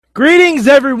Greetings,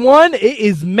 everyone. It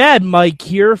is Mad Mike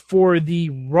here for the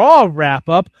Raw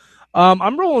wrap-up.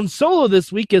 I'm rolling solo this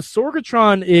week as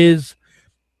Sorgatron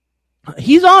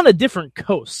he's on a different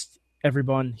coast,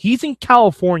 everyone. He's in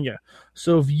California.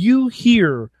 So if you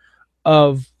hear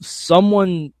of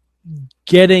someone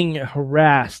getting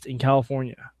harassed in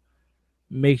California,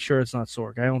 make sure it's not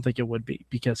Sorg. I don't think it would be,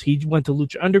 because he went to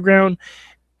Lucha Underground,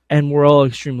 and we're all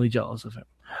extremely jealous of him.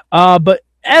 But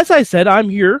as I said, I'm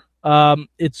here.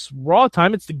 It's Raw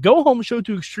time. It's the go-home show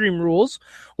to Extreme Rules,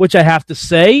 which I have to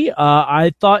say,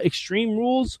 I thought Extreme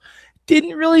Rules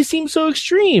didn't really seem so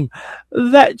extreme.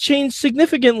 That changed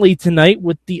significantly tonight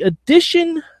with the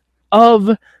addition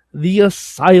of the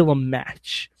Asylum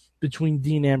match between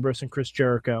Dean Ambrose and Chris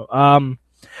Jericho.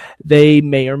 They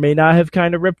may or may not have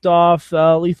kind of ripped off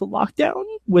Lethal Lockdown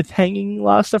with hanging a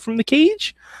lot of stuff from the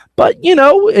cage, but you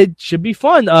know, it should be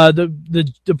fun. The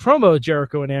promo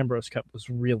Jericho and Ambrose cut was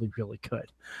really, really good.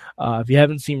 If you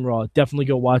haven't seen Raw, definitely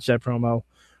go watch that promo.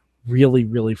 Really,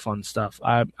 really fun stuff.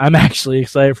 I'm actually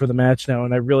excited for the match now,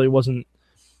 and I really wasn't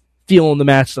feeling the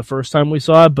match the first time we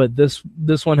saw it, but this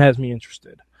one has me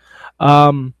interested.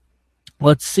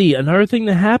 Let's see. Another thing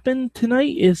that happened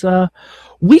tonight is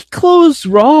we closed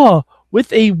Raw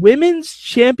with a women's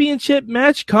championship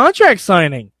match contract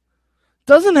signing.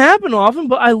 Doesn't happen often,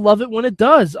 but I love it when it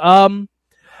does.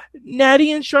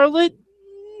 Natty and Charlotte,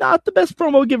 not the best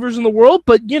promo givers in the world,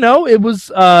 but you know, it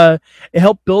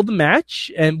helped build the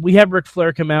match, and we had Ric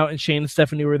Flair come out, and Shane and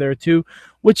Stephanie were there too,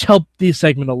 which helped the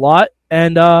segment a lot.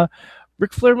 And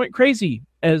Ric Flair went crazy,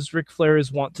 as Ric Flair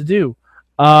is wont to do.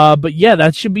 But yeah,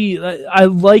 that should be. I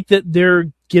like that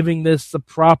they're giving this the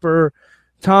proper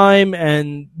time,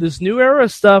 and this new era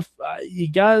stuff.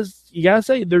 You gotta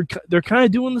say they're kind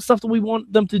of doing the stuff that we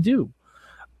want them to do.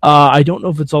 I don't know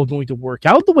if it's all going to work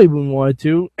out the way we wanted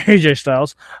to, AJ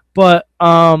Styles, but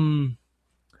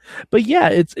yeah,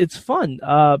 it's fun.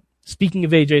 Speaking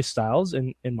of AJ Styles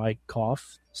and my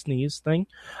cough sneeze thing,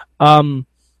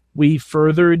 we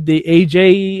furthered the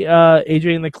AJ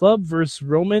in the club versus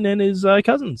Roman and his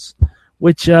cousins,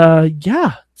 which,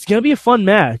 yeah, it's going to be a fun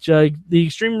match. The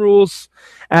Extreme Rules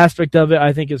aspect of it,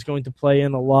 I think, is going to play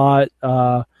in a lot.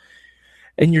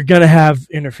 And you're going to have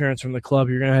interference from the club.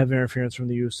 You're going to have interference from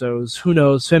the Usos. Who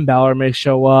knows? Finn Balor may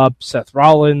show up. Seth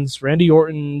Rollins, Randy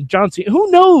Orton, John Cena.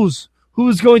 Who knows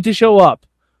who's going to show up?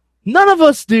 None of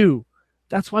us do.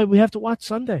 That's why we have to watch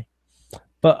Sunday.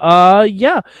 But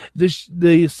yeah,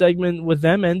 the segment with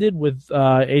them ended with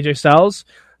AJ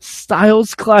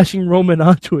Styles clashing Roman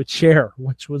onto a chair,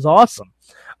 which was awesome.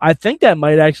 I think that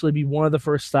might actually be one of the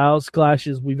first Styles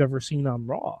clashes we've ever seen on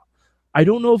Raw. I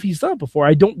don't know if he's done it before.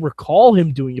 I don't recall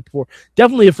him doing it before.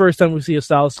 Definitely the first time we see a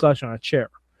Styles clash on a chair.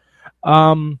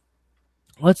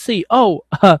 Let's see. Oh,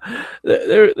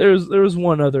 there's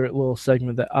one other little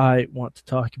segment that I want to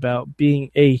talk about.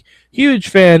 Being a huge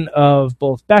fan of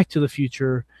both Back to the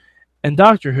Future and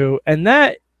Doctor Who, and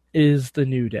that is the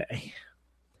New Day.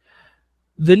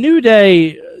 The New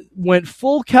Day went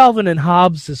full Calvin and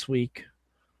Hobbes this week,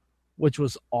 which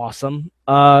was awesome.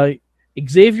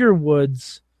 Xavier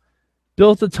Woods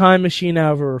built a time machine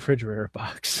out of a refrigerator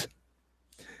box.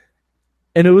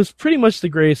 And it was pretty much the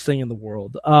greatest thing in the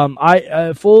world.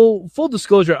 Full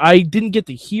disclosure, I didn't get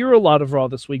to hear a lot of Raw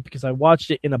this week because I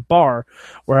watched it in a bar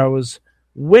where I was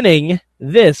winning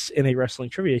this in a wrestling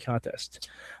trivia contest.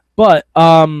 But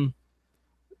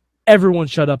everyone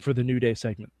shut up for the New Day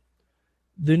segment.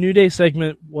 The New Day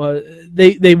segment was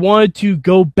they wanted to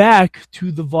go back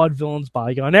to the Vaudevillains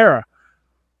bygone era,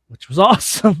 which was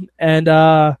awesome.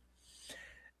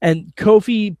 And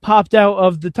Kofi popped out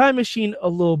of the time machine a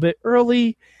little bit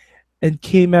early and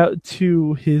came out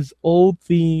to his old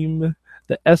theme,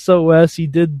 the SOS. He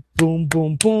did boom,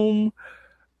 boom, boom.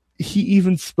 He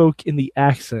even spoke in the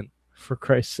accent, for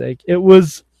Christ's sake. It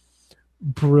was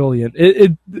brilliant.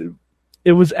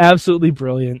 It was absolutely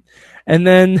brilliant. And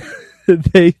then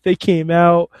they came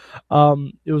out.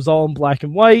 It was all in black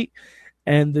and white.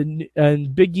 And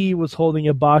Big E was holding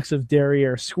a box of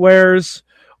Derriere squares,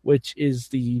 which is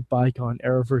the bygone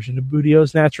era version of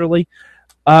Budios, naturally.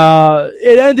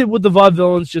 It ended with the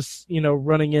Vaudevillains just,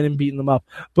 running in and beating them up.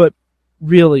 But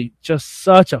really, just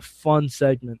such a fun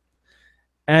segment.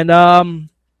 And,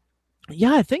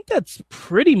 yeah, I think that's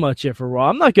pretty much it for Raw.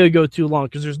 I'm not going to go too long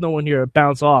because there's no one here to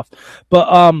bounce off.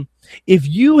 But if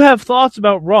you have thoughts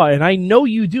about Raw, and I know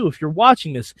you do if you're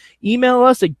watching this, email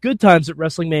us at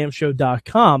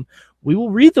goodtimes@wrestlingmayhemshow.com. We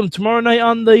will read them tomorrow night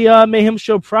on the Mayhem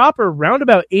Show proper, around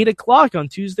about 8 o'clock on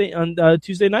Tuesday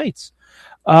nights.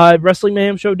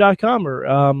 WrestlingMayhemShow.com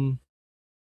or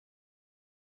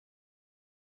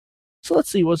So let's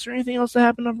see. Was there anything else that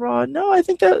happened on Raw? No, I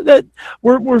think that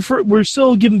we're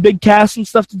still giving big casts and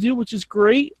stuff to do, which is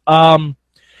great.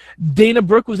 Dana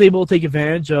Brooke was able to take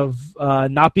advantage of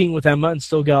not being with Emma and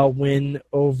still got a win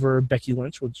over Becky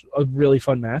Lynch, which was a really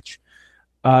fun match.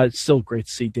 It's still great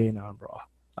to see Dana on Raw.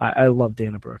 I love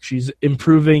Dana Brooke. She's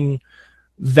improving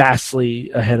vastly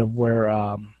ahead of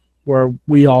where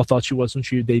we all thought she was when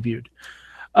she debuted.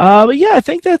 But yeah, I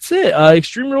think that's it.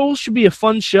 Extreme Rules should be a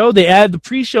fun show. They added the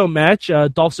pre-show match,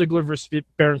 Dolph Ziggler versus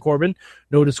Baron Corbin,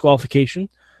 no disqualification.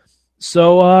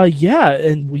 So yeah,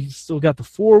 and we still got the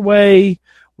 4-way.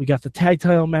 We got the tag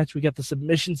title match. We got the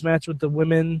submissions match with the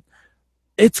women.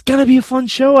 It's gonna be a fun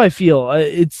show, I feel.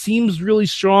 It seems really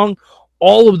strong.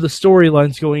 All of the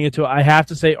storylines going into it, I have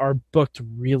to say, are booked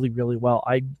really, really well.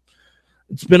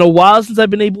 It's been a while since I've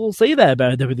been able to say that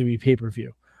about a WWE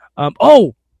pay-per-view.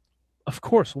 Of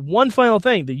course, one final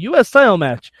thing. The U.S. title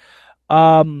match.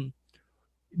 Del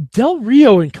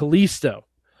Rio and Kalisto.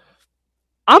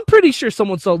 I'm pretty sure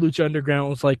someone saw Lucha Underground and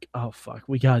was like, oh, fuck,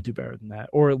 we got to do better than that.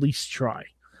 Or at least try.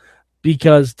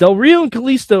 Because Del Rio and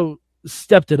Kalisto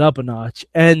stepped it up a notch.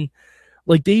 And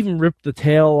like they even ripped the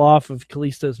tail off of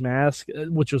Kalisto's mask,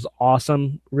 which was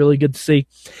awesome. Really good to see.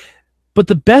 But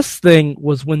the best thing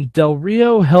was when Del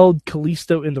Rio held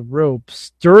Kalisto in the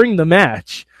ropes during the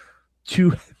match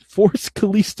to force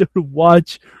Kalisto to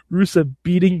watch Rusev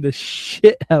beating the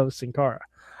shit out of Sin Cara.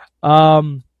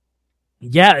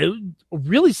 Yeah, it was a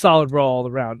really solid Raw all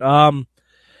around.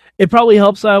 It probably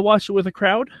helps I watched it with a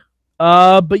crowd.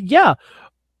 But yeah,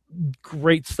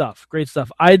 great stuff. Great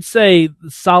stuff. I'd say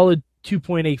solid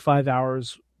 2.85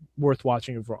 hours worth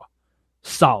watching of Raw.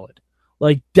 Solid.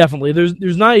 Like, definitely.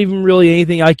 There's not even really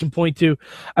anything I can point to.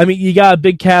 I mean, you got a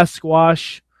big cast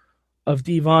squash of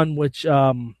Devon, which,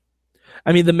 I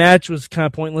mean, the match was kind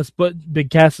of pointless, but Big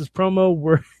Cass's promo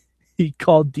where he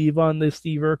called Devon the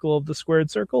Steve Urkel of the squared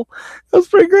circle, that was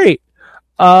pretty great.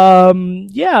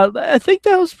 Yeah, I think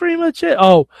that was pretty much it.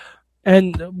 Oh,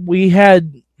 and we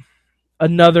had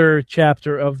another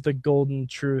chapter of the Golden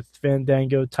Truth,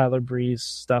 Fandango, Tyler Breeze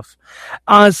stuff.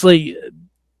 Honestly,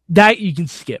 that you can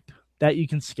skip. That you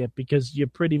can skip because you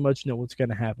pretty much know what's going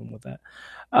to happen with that.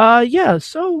 Yeah,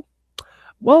 so,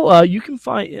 well, you can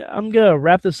find, I'm going to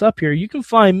wrap this up here. You can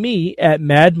find me at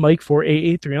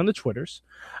MadMike4883 on the Twitters.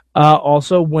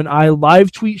 Also, when I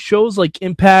live tweet shows like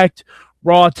Impact,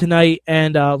 Raw Tonight,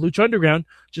 and Lucha Underground,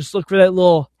 just look for that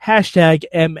little hashtag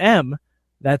MM.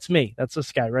 That's me. That's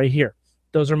this guy right here.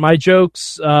 Those are my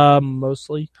jokes,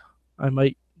 mostly. I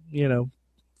might,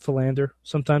 philander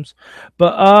sometimes.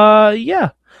 But, yeah.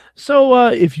 So,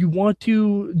 if you want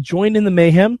to join in the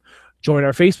mayhem, join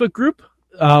our Facebook group.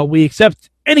 We accept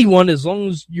anyone as long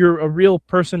as you're a real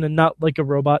person and not like a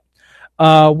robot.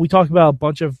 We talk about a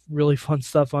bunch of really fun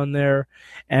stuff on there,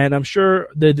 and I'm sure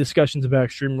the discussions about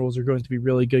Extreme Rules are going to be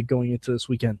really good going into this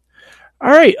weekend. All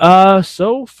right,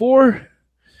 so for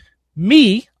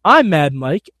me, I'm Mad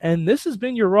Mike, and this has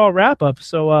been your Raw wrap-up,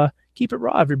 so keep it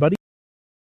raw, everybody.